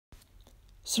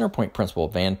Centerpoint principal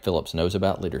Van Phillips knows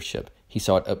about leadership. He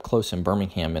saw it up close in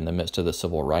Birmingham in the midst of the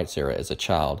civil rights era as a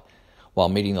child, while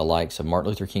meeting the likes of Martin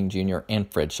Luther King Jr.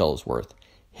 and Fred Shuttlesworth.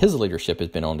 His leadership has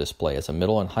been on display as a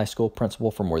middle and high school principal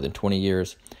for more than 20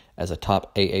 years, as a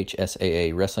top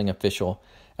AHSAA wrestling official,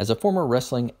 as a former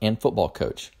wrestling and football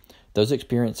coach. Those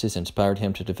experiences inspired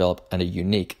him to develop a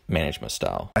unique management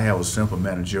style. I have a simple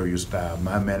managerial style.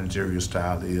 My managerial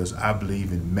style is I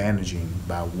believe in managing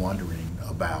by wondering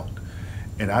about.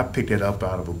 And I picked it up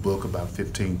out of a book about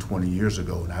 15, 20 years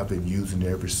ago, and I've been using it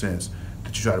ever since.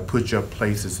 That you try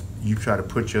to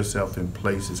put yourself in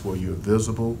places where you're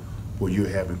visible, where you're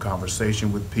having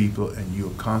conversation with people, and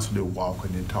you're constantly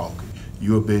walking and talking.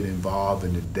 You have been involved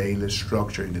in the daily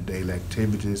structure and the daily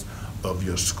activities of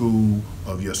your school,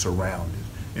 of your surroundings.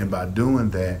 And by doing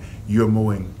that, you're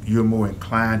more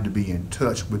inclined to be in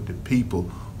touch with the people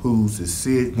whose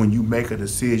decision, when you make a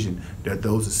decision, that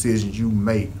those decisions you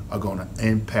make are going to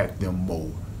impact them more.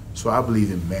 So I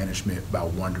believe in management by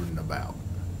wondering about.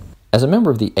 As a member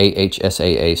of the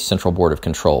AHSAA Central Board of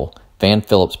Control, Van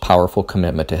Phillips' powerful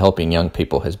commitment to helping young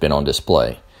people has been on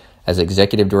display. As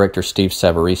Executive Director Steve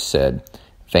Savarese said,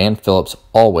 Van Phillips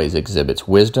always exhibits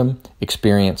wisdom,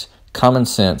 experience, common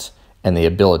sense, and the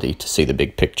ability to see the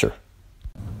big picture.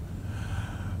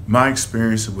 My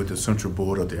experience with the Central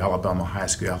Board of the Alabama High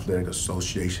School Athletic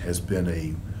Association has been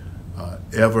a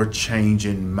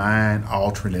ever-changing,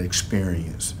 mind-altering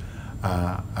experience.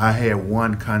 I had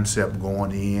one concept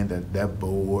going in that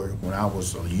board, when I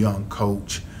was a young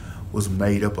coach, was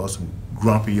made up of some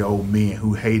grumpy old men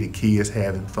who hated kids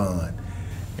having fun.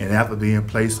 And after being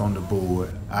placed on the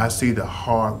board, I see the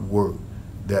hard work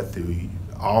that the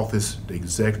office, the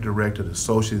executive director, the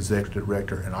associate executive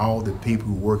director, and all the people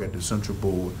who work at the central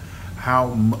board,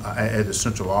 at the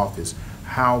central office,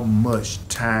 how much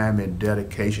time and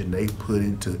dedication they put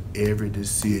into every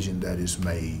decision that is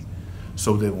made.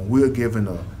 So that when we're given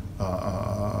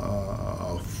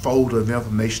a folder of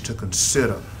information to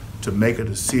consider to make a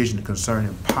decision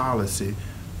concerning policy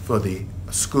for the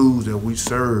schools that we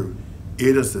serve,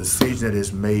 it is a decision that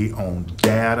is made on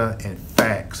data and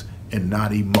facts and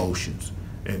not emotions.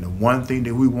 And the one thing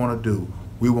that we want to do,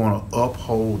 we want to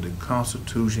uphold the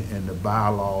Constitution and the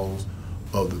bylaws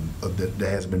that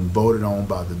has been voted on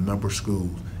by the member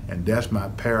schools. And that's my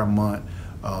paramount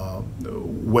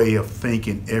way of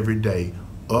thinking every day.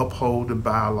 Uphold the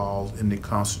bylaws and the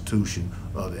Constitution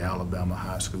of the Alabama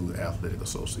High School Athletic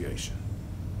Association.